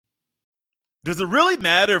Does it really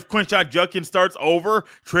matter if Quinshon Judkins starts over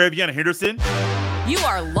Travion Henderson? You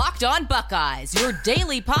are Locked On Buckeyes, your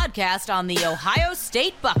daily podcast on the Ohio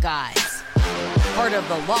State Buckeyes. Part of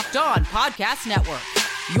the Locked On Podcast Network,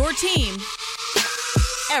 your team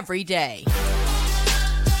every day.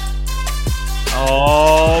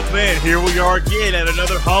 Oh, man, here we are again at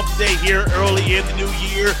another hump day here early in the new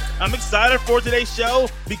year. I'm excited for today's show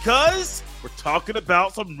because we're talking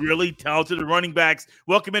about some really talented running backs.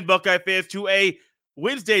 Welcome in, Buckeye fans, to a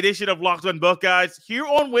Wednesday edition of Locked On Buckeyes here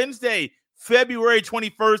on Wednesday, February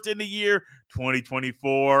 21st in the year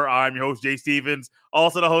 2024. I'm your host, Jay Stevens,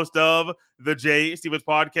 also the host of the Jay Stevens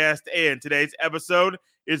Podcast, and today's episode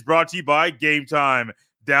is brought to you by Game Time.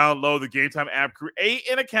 Download the Game Time app, create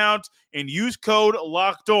an account, and use code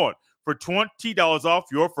LOCKEDON for $20 off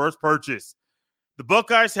your first purchase. The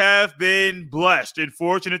Buckeyes have been blessed and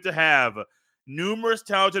fortunate to have numerous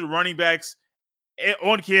talented running backs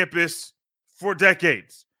on campus for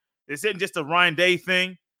decades. This isn't just a Ryan Day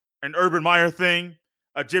thing, an Urban Meyer thing,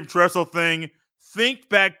 a Jim Tressel thing. Think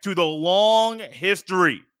back to the long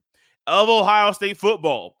history of Ohio State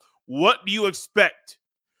football. What do you expect?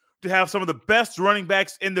 To have some of the best running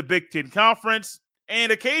backs in the Big Ten Conference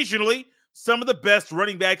and occasionally some of the best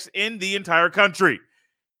running backs in the entire country.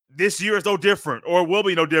 This year is no different, or will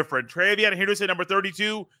be no different. Travion Henderson, number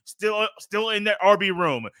 32, still in the RB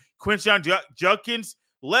room. Quinshon Judkins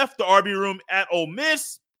left the RB room at Ole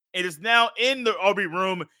Miss and is now in the RB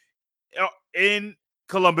room in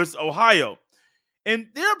Columbus, Ohio. And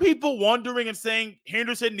there are people wondering and saying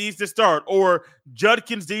Henderson needs to start or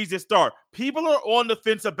Judkins needs to start. People are on the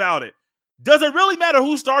fence about it. Does it really matter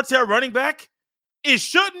who starts at running back? It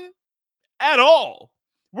shouldn't at all.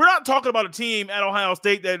 We're not talking about a team at Ohio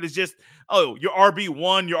State that is just, oh, your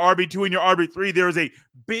RB1, your RB2, and your RB3. There is a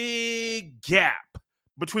big gap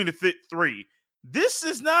between the three. This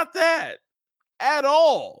is not that at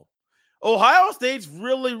all. Ohio State's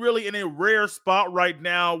really in a rare spot right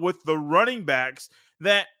now with the running backs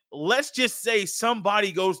that, let's just say,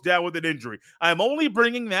 somebody goes down with an injury. I'm only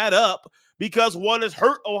bringing that up because what has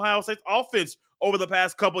hurt Ohio State's offense over the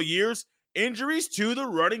past couple of years, injuries to the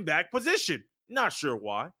running back position. Not sure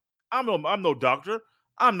why. I'm no doctor.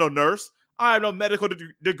 I'm no nurse. I have no medical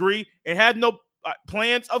degree and had no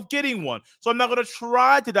plans of getting one. So I'm not going to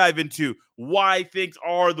try to dive into why things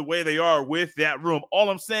are the way they are with that room. All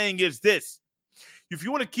I'm saying is this. If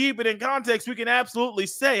you want to keep it in context, we can absolutely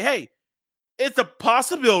say, hey, it's a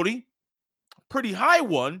possibility, pretty high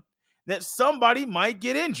one, that somebody might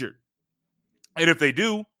get injured. And if they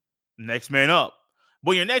do, next man up.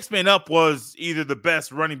 Well, your next man up was either the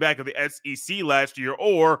best running back of the SEC last year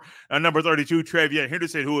or number 32, Travion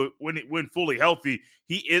Henderson, who, when fully healthy,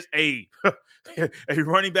 he is a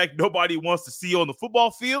running back nobody wants to see on the football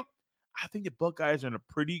field. I think the Buckeyes are in a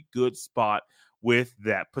pretty good spot with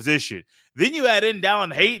that position. Then you add in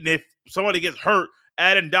Dallin Hayden. If somebody gets hurt,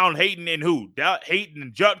 add in Dallin Hayden and who? Hayden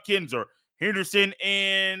and Judkins or Henderson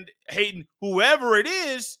and Hayden, whoever it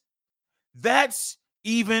is, that's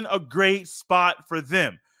even a great spot for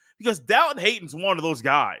them. Because Dallin Hayden's one of those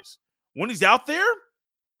guys. When he's out there,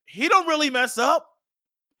 he don't really mess up.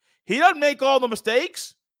 He doesn't make all the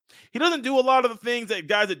mistakes. He doesn't do a lot of the things that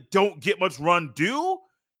guys that don't get much run do.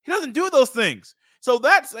 He doesn't do those things. So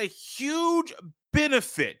that's a huge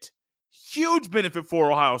benefit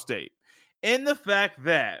for Ohio State. And the fact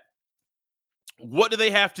that, what do they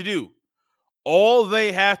have to do? All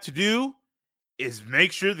they have to do is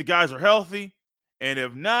make sure the guys are healthy, and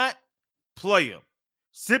if not, play them.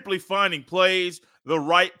 Simply finding plays, the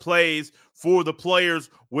right plays for the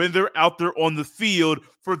players when they're out there on the field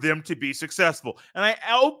for them to be successful. And I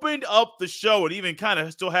opened up the show and even kind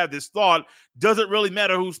of still have this thought, does it really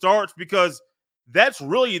matter who starts? Because that's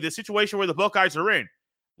really the situation where the Buckeyes are in.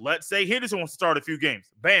 Let's say Henderson wants to start a few games.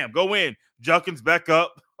 Bam, go in. Judkins back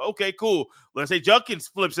up. Okay, cool. Let's say Judkins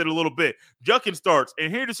flips it a little bit. Judkins starts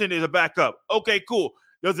and Henderson is a backup. Okay, cool.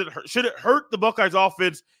 Should it hurt the Buckeyes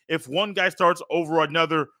offense if one guy starts over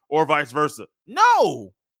another or vice versa?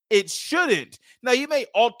 No, it shouldn't. Now, you may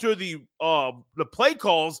alter the play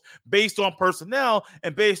calls based on personnel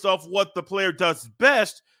and based off what the player does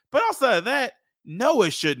best, but outside of that, no,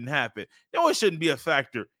 it shouldn't happen. No, it shouldn't be a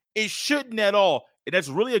factor. It shouldn't at all. And that's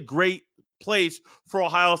really a great place for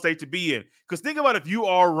Ohio State to be in. Because think about if you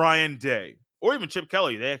are Ryan Day or even Chip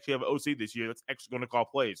Kelly. They actually have an OC this year that's actually going to call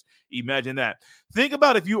plays. Imagine that. Think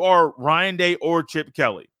about if you are Ryan Day or Chip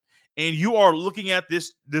Kelly and you are looking at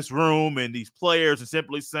this room and these players and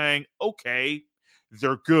simply saying, okay,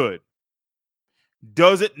 they're good.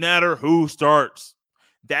 Does it matter who starts?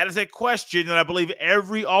 That is a question that I believe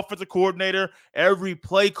every offensive coordinator, every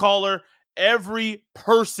play caller, every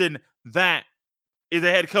person that is a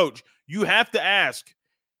head coach, you have to ask,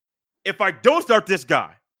 if I don't start this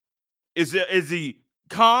guy, is the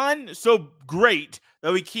con so great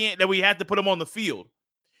that we have to put him on the field?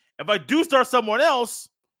 If I do start someone else,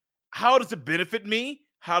 how does it benefit me?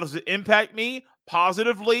 How does it impact me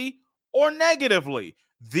positively or negatively?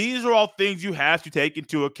 These are all things you have to take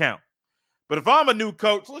into account. But if I'm a new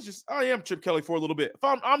coach, I am Chip Kelly for a little bit. If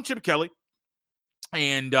I'm Chip Kelly,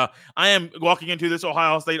 and I am walking into this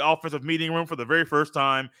Ohio State offensive meeting room for the very first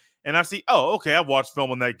time, and I see, oh, okay, I've watched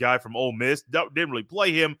film on that guy from Ole Miss. Didn't really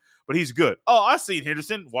play him, but he's good. Oh, I've seen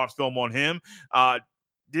Henderson, watched film on him.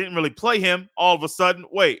 Didn't really play him. All of a sudden,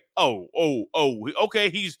 wait, okay,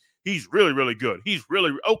 he's really, really good. He's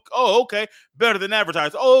really, okay, better than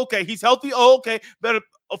advertised. Oh, okay, he's healthy. Oh, okay, better.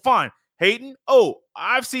 Oh, fine. Hayden,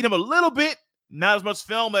 I've seen him a little bit, not as much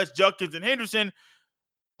film as Judkins and Henderson,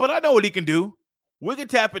 but I know what he can do. We can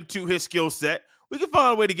tap into his skill set. We can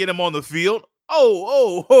find a way to get him on the field.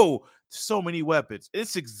 So many weapons.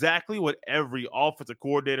 It's exactly what every offensive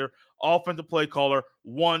coordinator, offensive play caller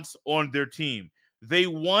wants on their team. They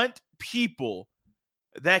want people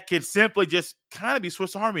that can simply just kind of be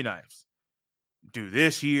Swiss Army knives. Do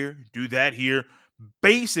this here, do that here.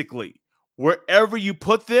 Basically, wherever you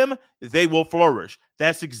put them, they will flourish.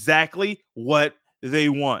 That's exactly what they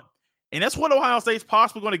want. And that's what Ohio State's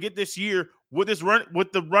possibly going to get this year with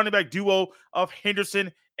the running back duo of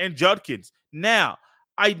Henderson and Judkins. Now,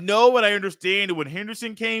 I know and I understand when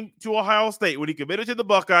Henderson came to Ohio State, when he committed to the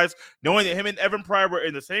Buckeyes, knowing that him and Evan Pryor were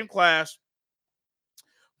in the same class,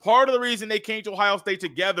 part of the reason they came to Ohio State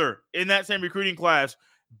together in that same recruiting class,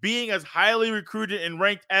 being as highly recruited and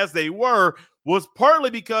ranked as they were, was partly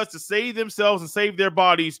because to save themselves and save their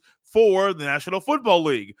bodies for the National Football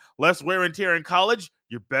League. Less wear and tear in college,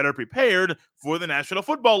 you're better prepared for the National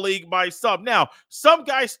Football League by some. Now, some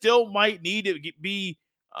guys still might need to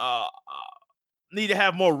need to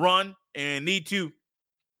have more run and need to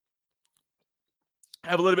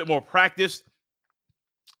have a little bit more practice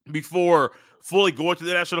before fully going to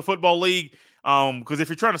the National Football League. Because if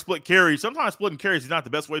you're trying to split carries, sometimes splitting carries is not the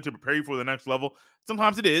best way to prepare you for the next level.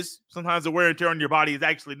 Sometimes it is. Sometimes the wear and tear on your body is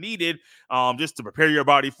actually needed just to prepare your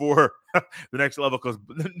body for the next level, because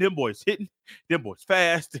them boys hitting, them boys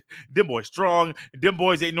fast, them boys strong, them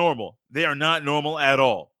boys ain't normal. They are not normal at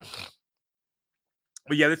all.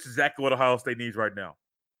 But yeah, this is exactly what Ohio State needs right now,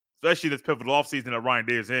 especially this pivotal offseason that Ryan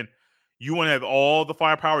Day is in. You want to have all the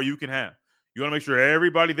firepower you can have. You want to make sure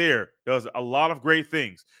everybody there does a lot of great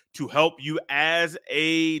things to help you as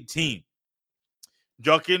a team.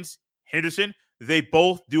 Judkins, Henderson, they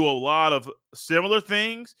both do a lot of similar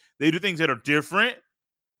things. They do things that are different.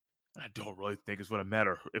 I don't really think it's going to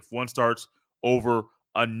matter if one starts over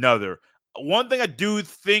another. One thing I do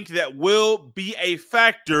think that will be a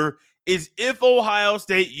factor is if Ohio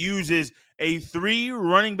State uses a 3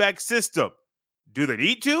 running back system. Do they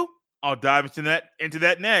need to? I'll dive into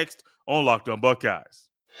that next on Locked On Buckeyes.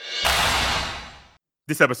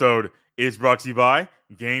 This episode is brought to you by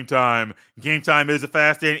Game Time. Game Time is a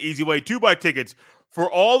fast and easy way to buy tickets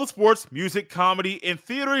for all the sports, music, comedy, and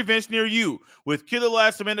theater events near you. With killer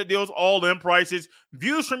last-minute deals, all-in prices,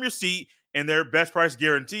 views from your seat, and their best price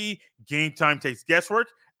guarantee, Game Time takes guesswork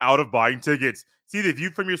out of buying tickets. See the view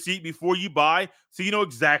from your seat before you buy, so you know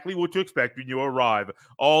exactly what to expect when you arrive.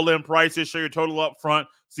 All-in prices show your total up front,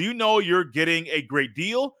 so you know you're getting a great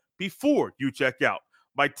deal before you check out.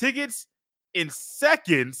 Buy tickets in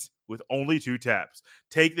seconds with only 2 taps.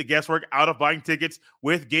 Take the guesswork out of buying tickets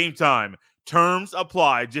with Game Time. Terms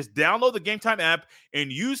apply. Just download the Game Time app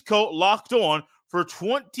and use code LOCKEDON for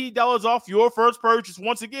 $20 off your first purchase.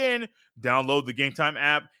 Once again, download the Game Time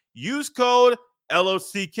app. Use code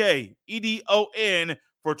LOCKEDON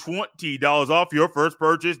for $20 off your first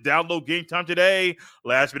purchase. Download Game Time today.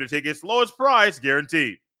 Last minute tickets, lowest price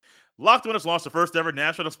guaranteed. Locked On has launched the first ever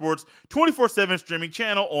national sports 24/7 streaming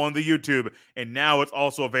channel on the YouTube. And now it's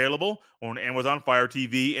also available on Amazon Fire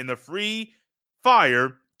TV and the free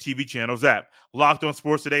Fire TV channels app. Locked On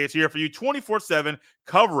Sports Today is here for you 24/7,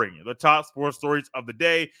 covering the top sports stories of the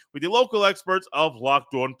day with the local experts of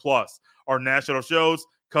Locked On Plus, our national shows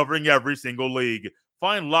covering every single league.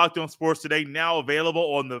 Find Locked On Sports Today now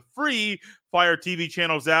available on the free Fire TV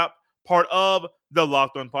channels app, part of the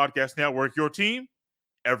Locked On Podcast Network, your team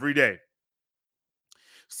every day.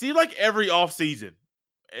 See, like every offseason,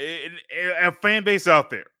 a fan base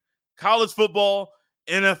out there, college football,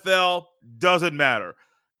 NFL, doesn't matter.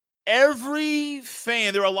 Every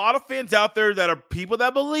fan, there are a lot of fans out there that are people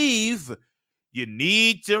that believe you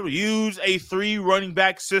need to use a 3 running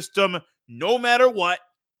back system no matter what,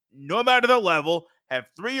 no matter the level, have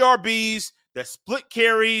 3 RBs that split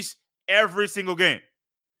carries every single game.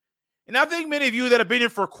 And I think many of you that have been here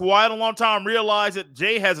for quite a long time realize that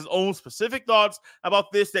Jay has his own specific thoughts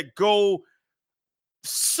about this that go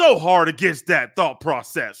so hard against that thought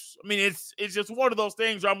process. I mean, it's just one of those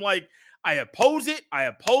things where I'm like, I oppose it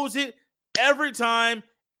every time,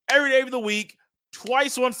 every day of the week,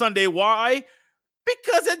 twice on Sunday. Why?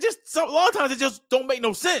 Because a lot of times it just don't make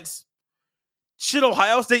no sense. Should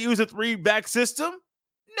Ohio State use a 3-back system?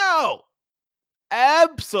 No,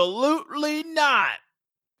 absolutely not.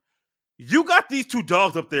 You got these two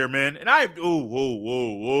dogs up there, man, and I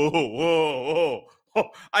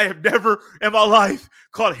have never in my life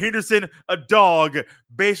called Henderson a dog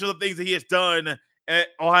based on the things that he has done at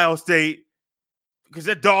Ohio State. Because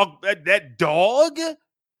that dog,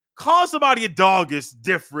 calling somebody a dog is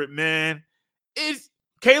different, man.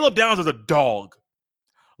 Caleb Downs is a dog.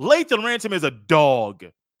 Lathan Ransom is a dog.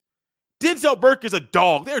 Denzel Burke is a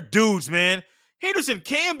dog. They're dudes, man. Henderson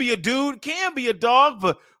can be a dude, can be a dog,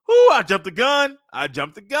 but I jumped the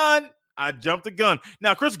gun.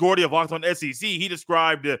 Now, Chris Gordy of Locked On SEC, he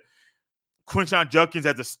described Quinshon Judkins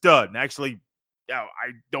as a stud. And actually,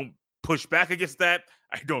 I don't push back against that.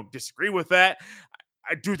 I don't disagree with that.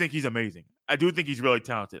 I do think he's amazing. I do think he's really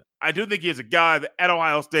talented. I do think he is a guy that at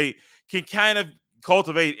Ohio State can kind of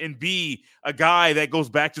cultivate and be a guy that goes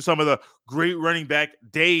back to some of the great running back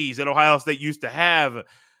days that Ohio State used to have.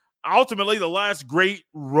 Ultimately, the last great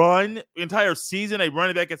entire season a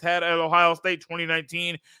running back has had at Ohio State,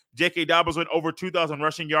 2019, J.K. Dobbins went over 2,000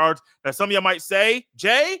 rushing yards. Now, some of you might say,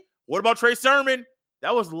 Jay, what about Trey Sermon?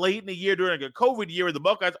 That was late in the year during a COVID year where the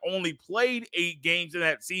Buckeyes only played 8 games in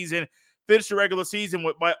that season, finished the regular season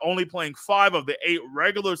by only playing 5 of the 8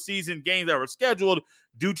 regular season games that were scheduled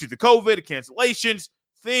due to the COVID cancellations.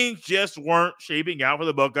 Things just weren't shaping out for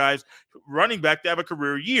the Buckeyes running back to have a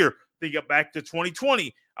career year. Think back to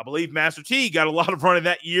 2020. I believe Master T got a lot of running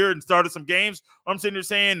that year and started some games. I'm sitting there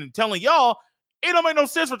saying and telling y'all, it don't make no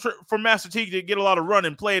sense for Master T to get a lot of run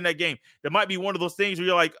and play in that game. That might be one of those things where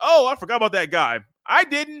you're like, oh, I forgot about that guy. I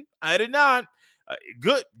did not.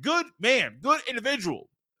 Good man, good individual.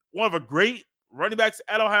 One of a great running backs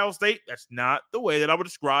at Ohio State. That's not the way that I would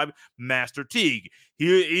describe Master Teague.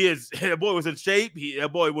 He is. That boy was in shape.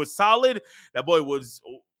 That boy was solid. That boy was.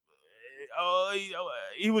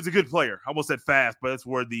 He was a good player. I almost said fast, but that's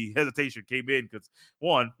where the hesitation came in because,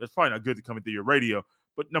 one, that's probably not good to come through your radio.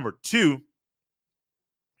 But number 2,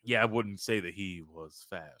 I wouldn't say that he was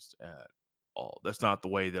fast at all. That's not the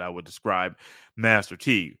way that I would describe Master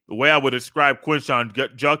T. The way I would describe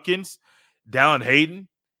Quinshon Judkins, Dallin Hayden,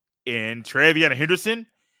 and Travion Henderson.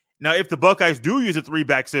 Now, if the Buckeyes do use a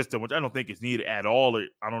 3-back system, which I don't think is needed at all,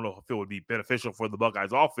 I don't know if it would be beneficial for the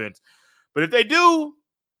Buckeyes offense. But if they do,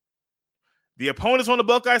 the opponents on the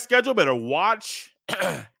Buckeyes schedule better watch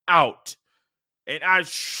out. And I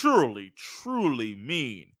truly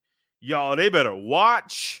mean, y'all, they better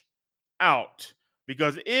watch out.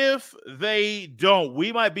 Because if they don't,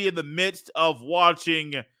 we might be in the midst of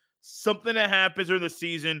watching something that happens during the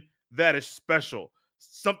season that is special.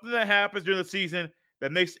 Something that happens during the season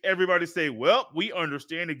that makes everybody say, well, we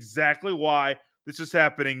understand exactly why this is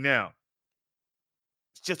happening now.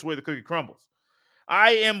 It's just the way the cookie crumbles.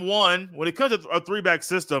 I am one, when it comes to a 3-back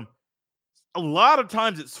system, a lot of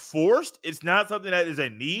times it's forced. It's not something that is a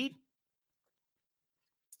need.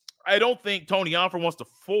 I don't think Tony Alford wants to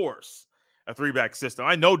force a 3-back system.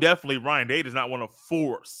 I know definitely Ryan Day does not want to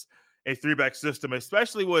force a 3-back system,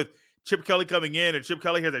 especially with Chip Kelly coming in, and Chip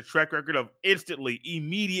Kelly has a track record of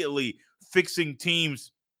immediately fixing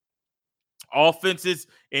teams' offenses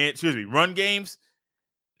and, run games.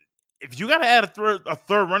 If you got to add a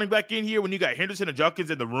third running back in here when you got Henderson and Judkins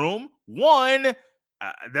in the room, 1,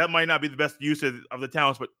 that might not be the best use of the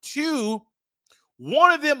talents, but 2,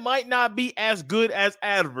 one of them might not be as good as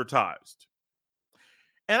advertised.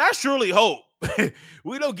 And I surely hope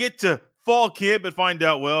we don't get to fall camp and find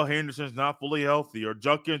out, well, Henderson's not fully healthy, or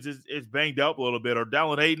Judkins is banged up a little bit, or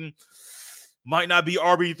Dallin Hayden might not be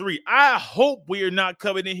RB3. I hope we are not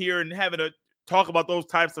coming in here and having to talk about those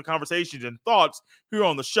types of conversations and thoughts here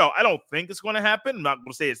on the show. I don't think it's going to happen. I'm not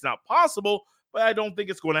going to say it's not possible, but I don't think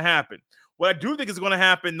it's going to happen. What I do think is going to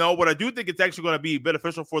happen, though, what I do think it's actually going to be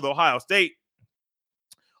beneficial for the Ohio State,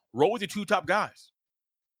 roll with your 2 top guys.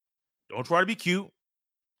 Don't try to be cute.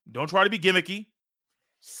 Don't try to be gimmicky.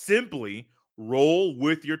 Simply roll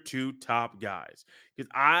with your 2 top guys. Because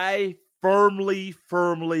I firmly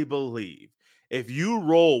believe if you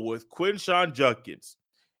roll with Quinshon Judkins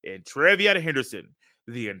and Travion Henderson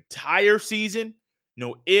the entire season,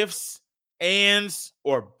 no ifs, ands,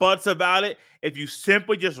 or buts about it, if you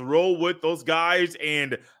simply just roll with those guys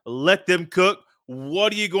and let them cook,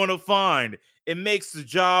 what are you going to find? It makes the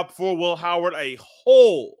job for Will Howard a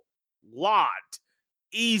whole lot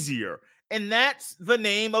easier. And that's the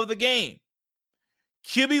name of the game.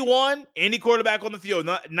 QB1, any quarterback on the field,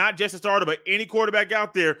 not just a starter, but any quarterback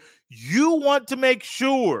out there, you want to make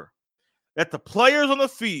sure that the players on the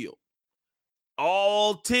field,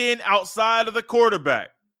 all 10 outside of the quarterback,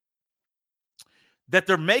 that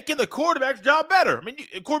they're making the quarterback's job better. I mean,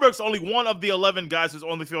 quarterback's only one of the 11 guys who's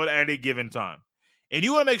on the field at a given time. And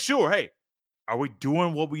you want to make sure, hey, are we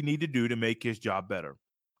doing what we need to do to make his job better?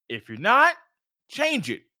 If you're not, change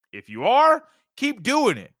it. If you are, keep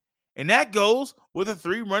doing it. And that goes with a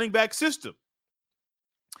 3 running back system.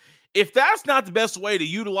 If that's not the best way to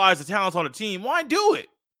utilize the talents on a team, why do it?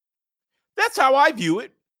 That's how I view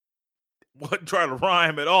it. Wasn't trying to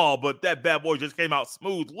rhyme at all, but that bad boy just came out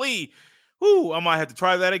smoothly. I might have to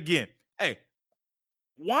try that again. Hey,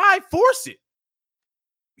 why force it?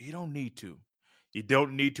 You don't need to. You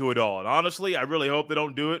don't need to at all. And honestly, I really hope they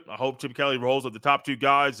don't do it. I hope Chip Kelly rolls with the top 2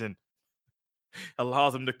 guys and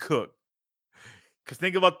allows them to cook. Because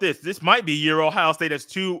think about this. This might be a year Ohio State has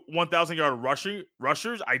 2 1,000-yard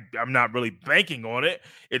rushers. I'm not really banking on it.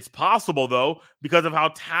 It's possible, though, because of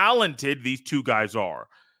how talented these 2 guys are.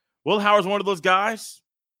 Will Howard's one of those guys.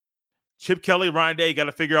 Chip Kelly, Ryan Day, got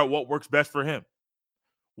to figure out what works best for him.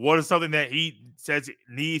 What is something that he says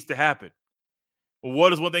needs to happen?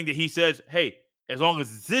 What is one thing that he says, hey, as long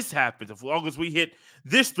as this happens, as long as we hit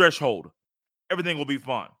this threshold, everything will be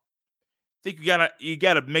fine. I think you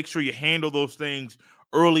gotta make sure you handle those things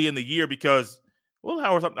early in the year because Will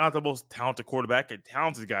Howard's not the most talented quarterback, a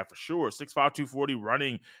talented guy for sure. 6'5", 240,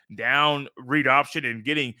 running down read option and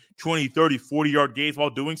getting 20, 30, 40-yard gains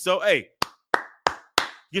while doing so. Hey,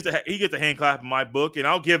 he gets a hand clap in my book, and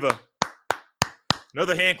I'll give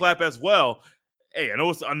another hand clap as well. Hey, I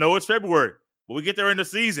know it's February, but we get there in the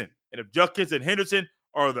season. And if Judkins and Henderson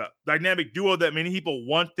are the dynamic duo that many people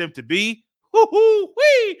want them to be,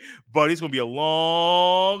 but it's going to be a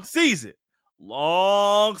long season.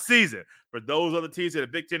 Long season for those other teams in the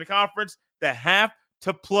Big Ten Conference that have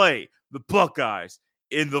to play the Buckeyes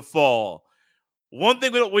in the fall. One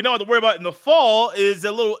thing we don't have to worry about in the fall is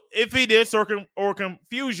a little iffiness or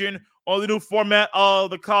confusion on the new format of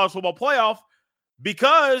the college football playoff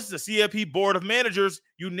because the CFP Board of Managers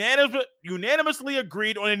unanimously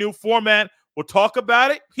agreed on a new format. We'll talk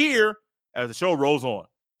about it here as the show rolls on.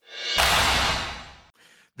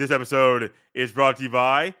 This episode is brought to you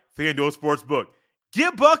by FanDuel Sportsbook.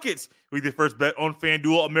 Get buckets with your first bet on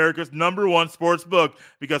FanDuel, America's #1 sportsbook,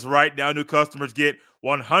 because right now new customers get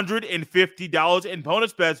 $150 in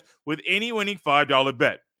bonus bets with any winning $5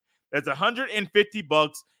 bet. That's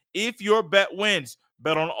 $150 if your bet wins.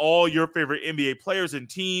 Bet on all your favorite NBA players and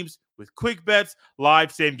teams with quick bets,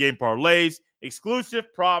 live same-game parlays,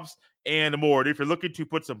 exclusive props, and more. And if you're looking to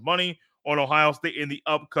put some money on Ohio State in the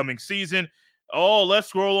upcoming season, let's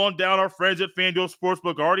scroll on down. Our friends at FanDuel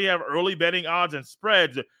Sportsbook already have early betting odds and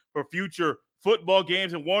spreads for future football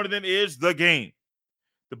games, and one of them is the game.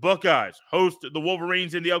 The Buckeyes host the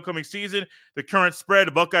Wolverines in the upcoming season. The current spread,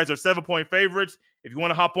 the Buckeyes are 7-point favorites. If you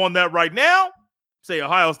want to hop on that right now, say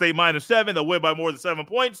Ohio State -7, they'll win by more than 7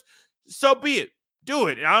 points. So be it. Do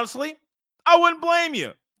it. And honestly, I wouldn't blame you.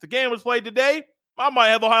 If the game was played today, I might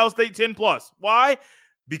have Ohio State 10+. Why?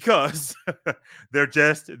 Because they're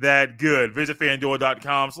just that good. Visit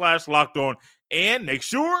FanDuel.com/lockedon and make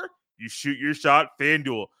sure you shoot your shot.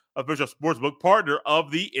 FanDuel, official sportsbook partner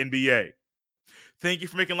of the NBA. Thank you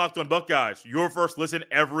for making Locked On Buckeyes your first listen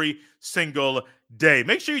every single day.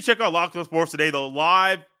 Make sure you check out Locked On Sports Today, the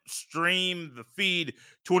live stream, the feed,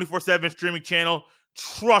 24/7 streaming channel.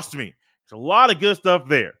 Trust me, there's a lot of good stuff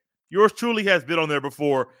there. Yours truly has been on there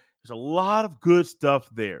before. There's a lot of good stuff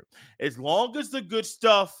there. As long as the good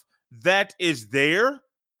stuff that is there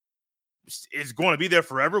is going to be there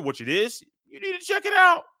forever, which it is, you need to check it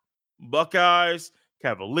out. Buckeyes,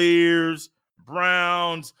 Cavaliers,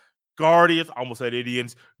 Browns, Guardians, I almost said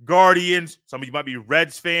Indians, Guardians. Some of you might be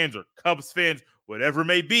Reds fans or Cubs fans, whatever it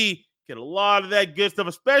may be. Get a lot of that good stuff,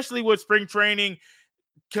 especially with spring training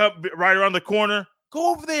right around the corner.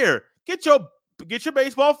 Go over there. Get your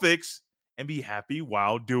baseball fix and be happy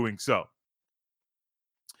while doing so.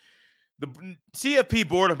 The CFP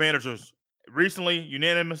Board of Managers recently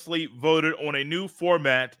unanimously voted on a new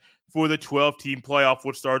format for the 12-team playoff,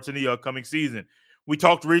 which starts in the upcoming season. We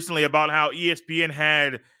talked recently about how ESPN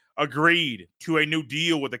had agreed to a new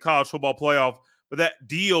deal with the college football playoff, but that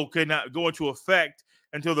deal could not go into effect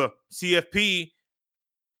until the CFP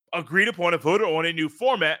agreed upon and voted on a new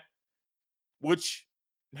format, which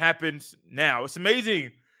happens now. It's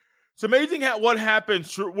amazing. It's amazing what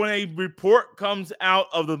happens when a report comes out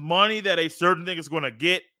of the money that a certain thing is going to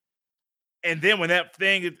get, and then when that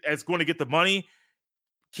thing is going to get the money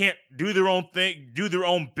can't do their own thing, do their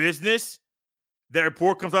own business. That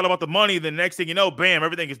report comes out about the money. The next thing you know, bam,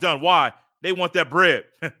 everything is done. Why? They want that bread.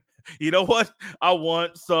 You know what? I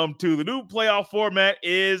want some too. The new playoff format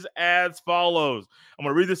is as follows. I'm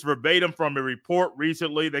going to read this verbatim from a report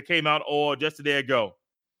recently that came out just a day ago.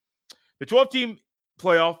 The 12-team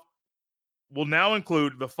playoff will now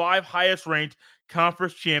include the 5 highest-ranked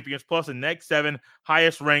conference champions plus the next 7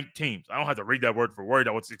 highest-ranked teams. I don't have to read that word for word.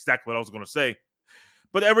 That's exactly what I was going to say.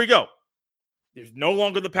 But there we go. There's no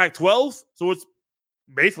longer the Pac-12, so it's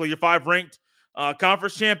basically your 5 ranked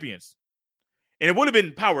conference champions. And it would have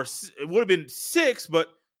been it would have been 6, but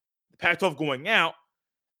the Pac-12 going out,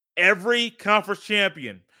 every conference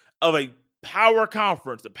champion of a power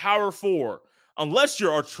conference, the Power 4, unless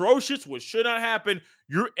you're atrocious, which should not happen,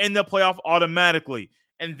 you're in the playoff automatically.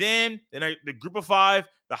 And then the group of 5,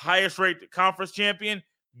 the highest ranked conference champion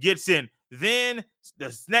gets in. Then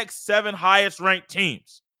the next 7 highest ranked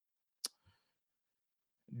teams.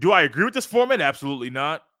 Do I agree with this format? Absolutely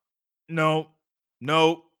not. No.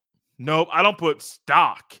 I don't put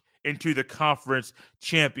stock into the conference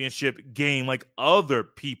championship game like other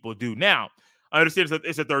people do. Now, I understand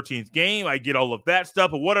it's a 13th game. I get all of that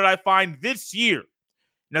stuff. But what did I find this year?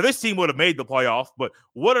 Now, this team would have made the playoff, but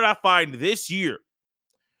what did I find this year?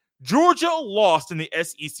 Georgia lost in the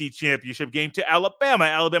SEC championship game to Alabama.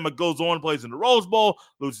 Alabama goes on, plays in the Rose Bowl,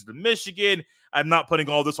 loses to Michigan. I'm not putting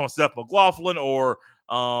all this on Seth McLaughlin or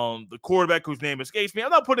the quarterback whose name escapes me.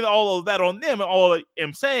 I'm not putting all of that on them. All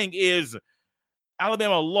I'm saying is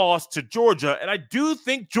Alabama lost to Georgia, and I do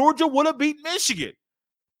think Georgia would have beat Michigan.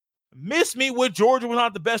 Miss me with Georgia was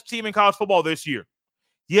not the best team in college football this year.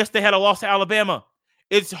 Yes, they had a loss to Alabama.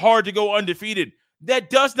 It's hard to go undefeated. That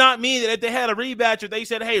does not mean that if they had a rematch or they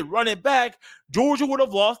said, hey, run it back, Georgia would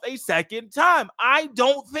have lost a second time. I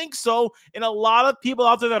don't think so. And a lot of people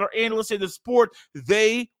out there that are analysts in the sport,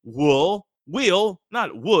 they will agree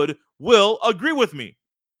with me.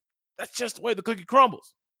 That's just the way the cookie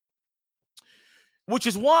crumbles. Which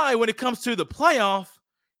is why when it comes to the playoff,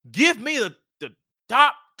 give me the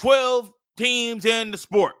top 12 teams in the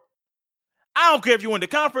sport. I don't care if you win the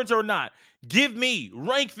conference or not.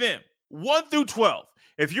 Rank them 1 through 12.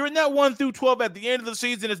 If you're in that 1 through 12 at the end of the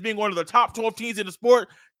season as being one of the top 12 teams in the sport,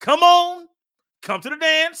 come to the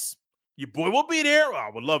dance. Your boy will be there. I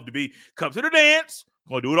would love to be. Come to the dance.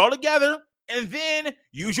 We'll do it all together. And then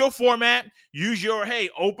use your format. Use your,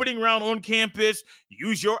 opening round on campus.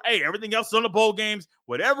 Use your, everything else on the bowl games.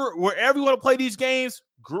 Wherever you want to play these games,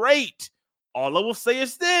 great. All I will say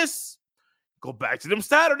is this. Go back to them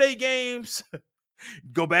Saturday games.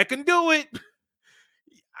 Go back and do it.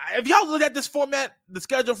 If y'all look at this format, the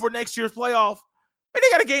schedule for next year's playoff, they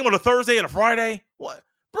got a game on a Thursday and a Friday. What?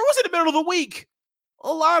 Bro, it's in the middle of the week.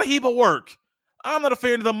 A lot of heap of work. I'm not a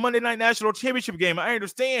fan of the Monday Night National Championship game. I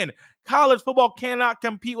understand college football cannot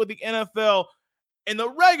compete with the NFL in the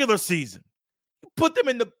regular season. Put them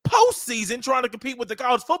in the postseason trying to compete with the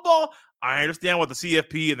college football. I understand what the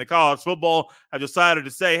CFP and the college football have decided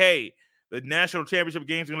to say, hey, the national championship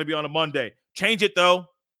game is going to be on a Monday. Change it, though.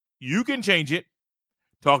 You can change it.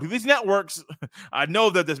 Talk to these networks. I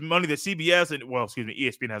know that this money that CBS and,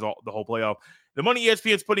 ESPN has the whole playoff. The money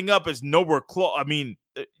ESPN is putting up is nowhere close. I mean,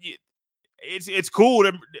 it's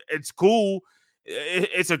cool. It's cool.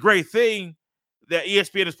 It's a great thing that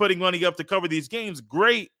ESPN is putting money up to cover these games.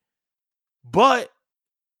 Great. But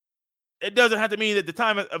it doesn't have to mean that the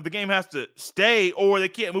time of the game has to stay or they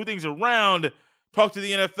can't move things around. Talk to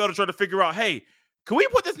the NFL to try to figure out, hey, can we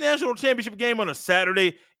put this national championship game on a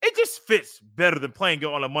Saturday? It just fits better than playing it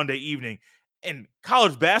on a Monday evening. And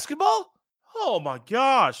college basketball? Oh, my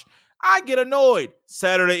gosh. I get annoyed.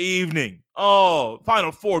 Saturday evening. Oh,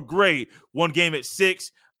 Final Four, great. One game at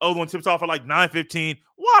 6. Other one tips off at like 9:15.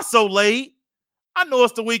 Why so late? I know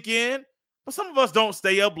it's the weekend, but some of us don't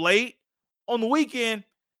stay up late. On the weekend,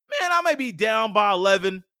 man, I may be down by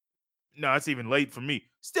 11. No, it's even late for me.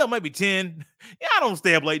 Still maybe 10. Yeah, I don't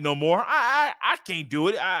stay up late no more. I can't do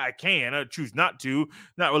it. I can. I choose not to.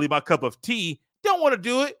 Not really my cup of tea. Don't want to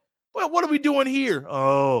do it. Well, what are we doing here?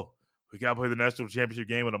 Oh, we got to play the national championship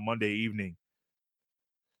game on a Monday evening.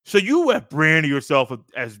 So you have branded yourself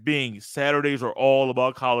as being Saturdays are all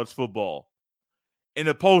about college football. In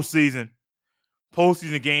the postseason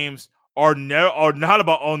games are not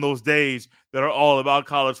about on those days that are all about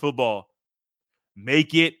college football.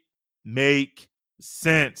 Make it make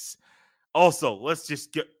sense. Also, let's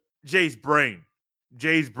just get Jay's brain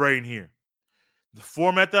here. The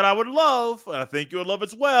format that I would love, and I think you would love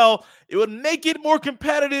as well, it would make it more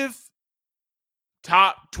competitive.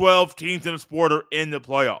 Top 12 teams in the sport are in the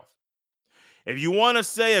playoff. If you want to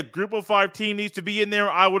say a group of 5 team needs to be in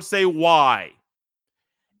there, I would say why.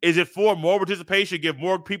 Is it for more participation, give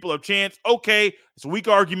more people a chance? Okay, it's a weak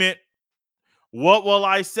argument. What will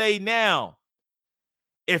I say now?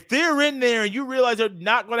 If they're in there and you realize they're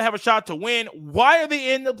not going to have a shot to win, why are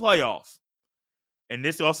they in the playoffs? And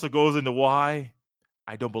this also goes into why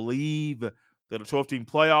I don't believe that a 12-team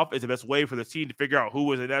playoff is the best way for the team to figure out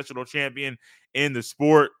who is a national champion in the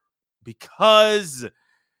sport, because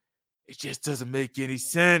it just doesn't make any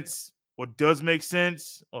sense. What does make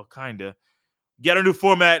sense? Well, kind of. Get a new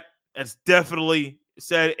format that's definitely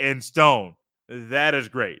set in stone. That is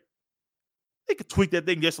great. They could tweak that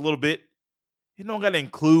thing just a little bit. You don't got to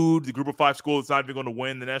include the group of 5 schools that's not even going to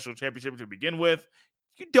win the national championship to begin with.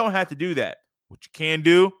 You don't have to do that. What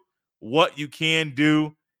you can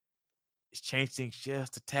do is change things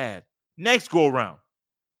just a tad. Next go around,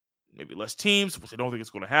 maybe less teams, which I don't think it's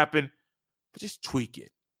going to happen, but just tweak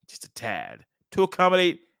it just a tad to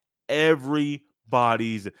accommodate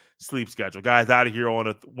everybody's sleep schedule. Guys, out of here on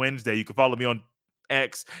a Wednesday. You can follow me on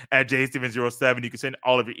X at jstevens07. You can send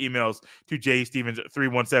all of your emails to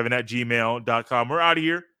jstevens317 at gmail.com. We're out of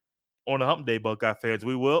here on a hump day, Buckeye fans.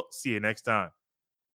 We will see you next time.